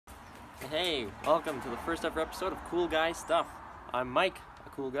Hey, welcome to the first ever episode of Cool Guy Stuff. I'm Mike, a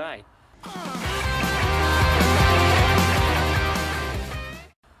cool guy.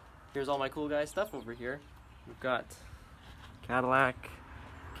 Here's all my cool guy stuff over here. We've got Cadillac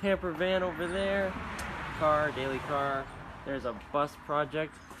camper van over there, car, daily car. There's a bus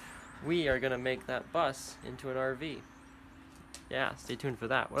project. We are gonna make that bus into an RV. Yeah, stay tuned for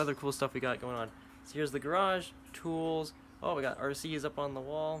that. What other cool stuff we got going on? So here's the garage, tools. Oh, we got RCs up on the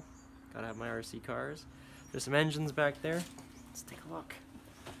wall. Gotta have my RC cars. There's some engines back there. Let's take a look.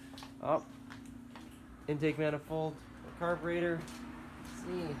 Oh, intake manifold, carburetor. Let's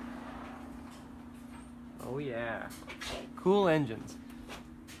see. Oh yeah, cool engines.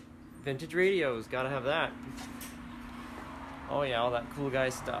 Vintage radios, gotta have that. Oh yeah, all that cool guy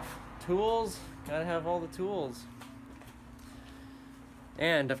stuff. Tools, gotta have all the tools.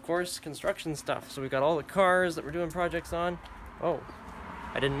 And of course, construction stuff. So we've got all the cars that we're doing projects on. Oh,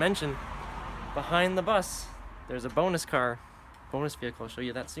 I didn't mention, behind the bus, there's a bonus car, bonus vehicle. I'll show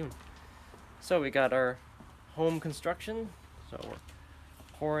you that soon. So we got our home construction. So we're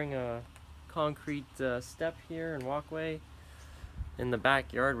pouring a concrete step here and walkway. In the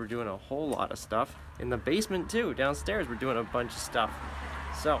backyard, we're doing a whole lot of stuff. In the basement too, downstairs, we're doing a bunch of stuff.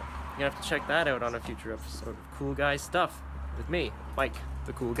 So you're gonna have to check that out on a future episode of Cool Guy Stuff with me, Mike,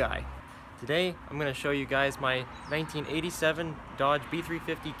 the cool guy. Today, I'm gonna show you guys my 1987 Dodge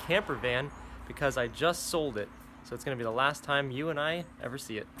B350 camper van because I just sold it. So it's gonna be the last time you and I ever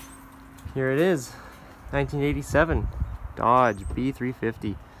see it. Here it is, 1987 Dodge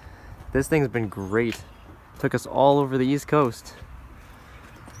B350. This thing's been great. Took us all over the East Coast.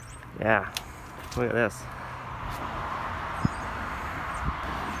 Yeah, look at this.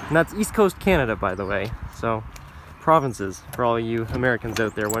 And that's East Coast Canada, by the way. So, provinces, for all you Americans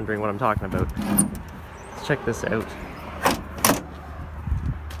out there wondering what I'm talking about. Let's check this out.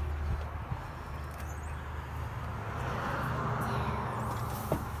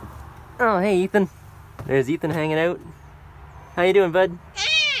 Oh, hey Ethan. There's Ethan hanging out. How you doing, bud?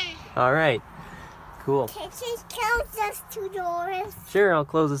 All right. Cool. Can you close those two doors? Sure, I'll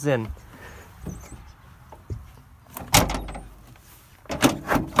close this in.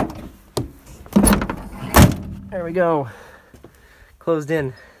 There we go. Closed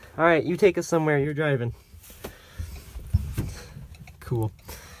in. All right, you take us somewhere. You're driving. Cool.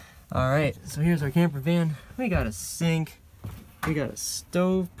 All right, so here's our camper van. We got a sink. We got a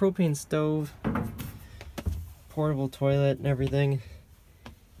stove, propane stove, portable toilet and everything.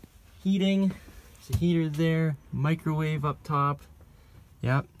 Heating. There's a heater there. Microwave up top.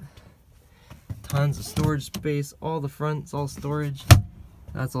 Yep. Tons of storage space. All the front's all storage.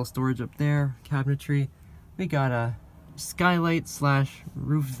 That's all storage up there. Cabinetry. We got a skylight slash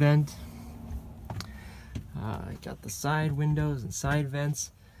roof vent. Got the side windows and side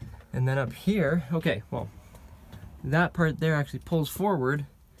vents. And then up here, okay, well, that part there actually pulls forward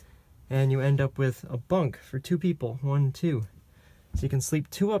and you end up with a bunk for two people, 1, 2. So you can sleep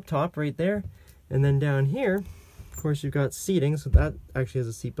 2 up top right there. And then down here, of course, you've got seating. So that actually has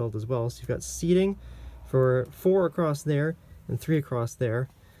a seat belt as well. So you've got seating for 4 across there and 3 across there.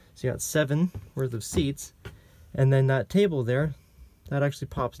 So you got 7 worth of seats. And then that table there, that actually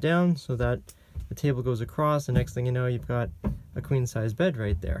pops down so that the table goes across. The next thing you know, you've got a queen size bed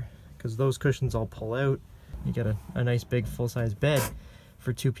right there. Because those cushions all pull out. You get a nice big full-size bed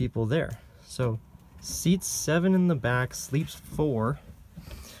for 2 people there. So seats 7 in the back, sleeps 4.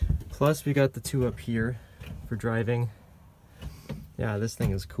 Plus we got the 2 up here for driving. Yeah, this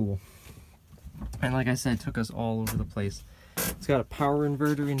thing is cool. And like I said, it took us all over the place. It's got a power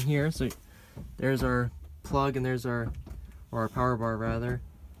inverter in here. So there's our plug and there's our power bar rather,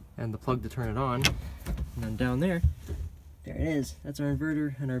 and the plug to turn it on. And then down there it is. That's our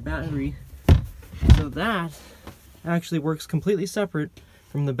inverter and our battery. So that actually works completely separate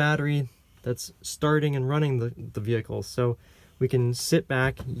from the battery that's starting and running the vehicle. So we can sit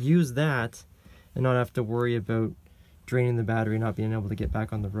back, use that, and not have to worry about draining the battery, not being able to get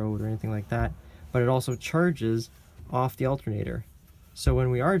back on the road or anything like that. But it also charges off the alternator. So when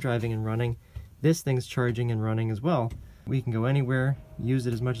we are driving and running, this thing's charging and running as well. We can go anywhere, use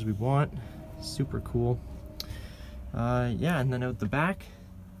it as much as we want. Super cool. Yeah, and then out the back,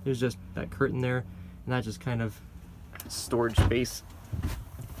 there's just that curtain there, and that just kind of storage space.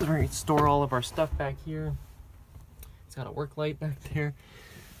 Where we store all of our stuff back here. It's got a work light back there.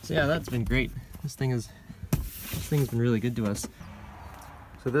 So yeah, that's been great. This thing's been really good to us.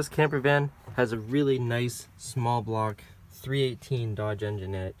 So this camper van has a really nice small block 318 Dodge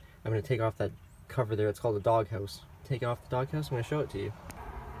engine in it. I'm going to take off that cover there. It's called a doghouse. Take off the doghouse. I'm going to show it to you.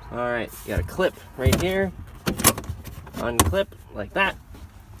 All right, you got a clip right here. Unclip like that.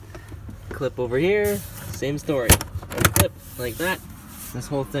 clip over here, same story. Clip like that. This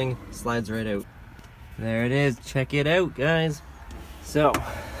whole thing slides right out. There it is. Check it out, guys. So,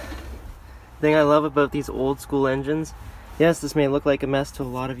 the thing I love about these old school engines, yes, this may look like a mess to a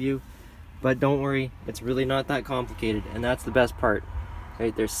lot of you, but don't worry, it's really not that complicated, and that's the best part.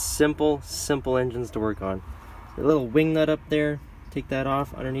 Right, they're simple engines to work on. A little wing nut up there, take that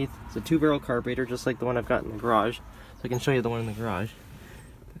off underneath. It's a 2-barrel carburetor, just like the one I've got in the garage. So I can show you the one in the garage.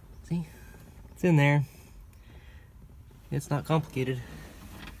 See, it's in there. It's not complicated.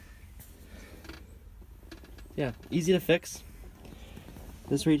 Yeah, easy to fix.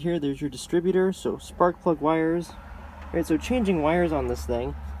 This right here, there's your distributor, so spark plug wires. Right, so changing wires on this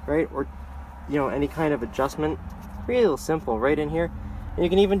thing, right, or you know, any kind of adjustment, real simple, right in here. And you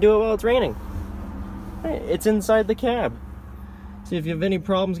can even do it while it's raining. Right, it's inside the cab. So if you have any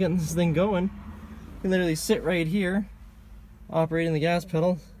problems getting this thing going, you can literally sit right here, operating the gas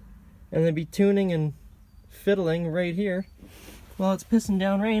pedal, and then be tuning and fiddling right here while it's pissing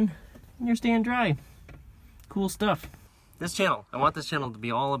down rain and you're staying dry. Cool stuff. This channel, I want this channel to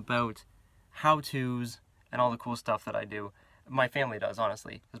be all about how-tos and all the cool stuff that I do. My family does,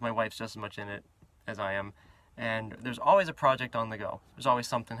 honestly, because my wife's just as much in it as I am. And there's always a project on the go. There's always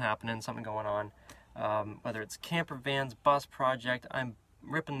something happening, something going on. Whether it's camper vans, bus project, I'm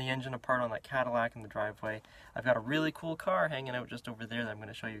ripping the engine apart on that Cadillac in the driveway. I've got a really cool car hanging out just over there that I'm going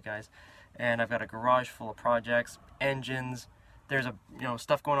to show you guys. And I've got a garage full of projects, engines. There's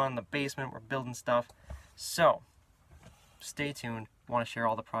stuff going on in the basement. We're building stuff. So, stay tuned. I want to share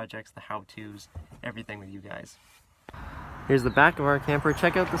all the projects, the how-tos, everything with you guys. Here's the back of our camper.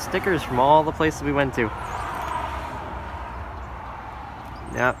 Check out the stickers from all the places we went to.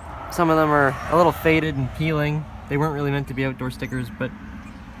 Yeah, some of them are a little faded and peeling. They weren't really meant to be outdoor stickers, but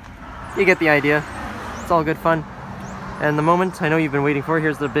you get the idea. It's all good fun. And the moment I know you've been waiting for,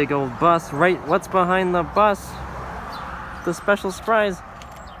 here's the big old bus. Right, what's behind the bus? The special surprise.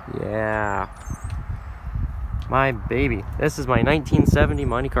 Yeah. My baby. This is my 1970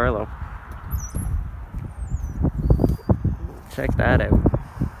 Monte Carlo. Check that out.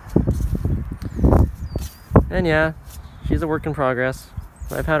 And yeah, she's a work in progress.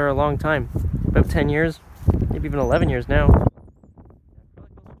 I've had her a long time. About 10 years, maybe even 11 years now.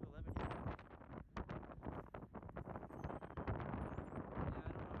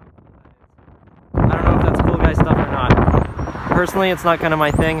 I don't know if that's cool guy stuff or not. Personally, it's not kind of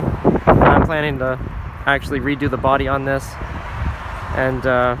my thing. I'm planning to actually redo the body on this. And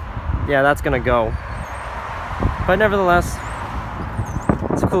yeah, that's gonna go. But nevertheless,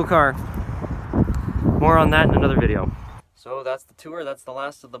 it's a cool car. More on that in another video. So that's the tour, that's the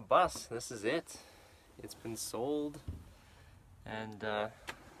last of the bus. This is it. It's been sold. And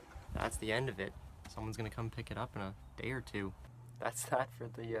that's the end of it. Someone's gonna come pick it up in a day or two. That's that for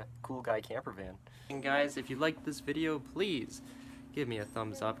the cool guy camper van. And guys, if you liked this video, please give me a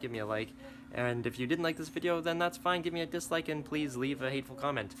thumbs up, give me a like. And if you didn't like this video, then that's fine. Give me a dislike and please leave a hateful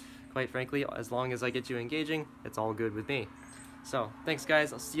comment. Quite frankly, as long as I get you engaging, it's all good with me. So, thanks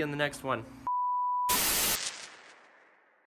guys, I'll see you in the next one.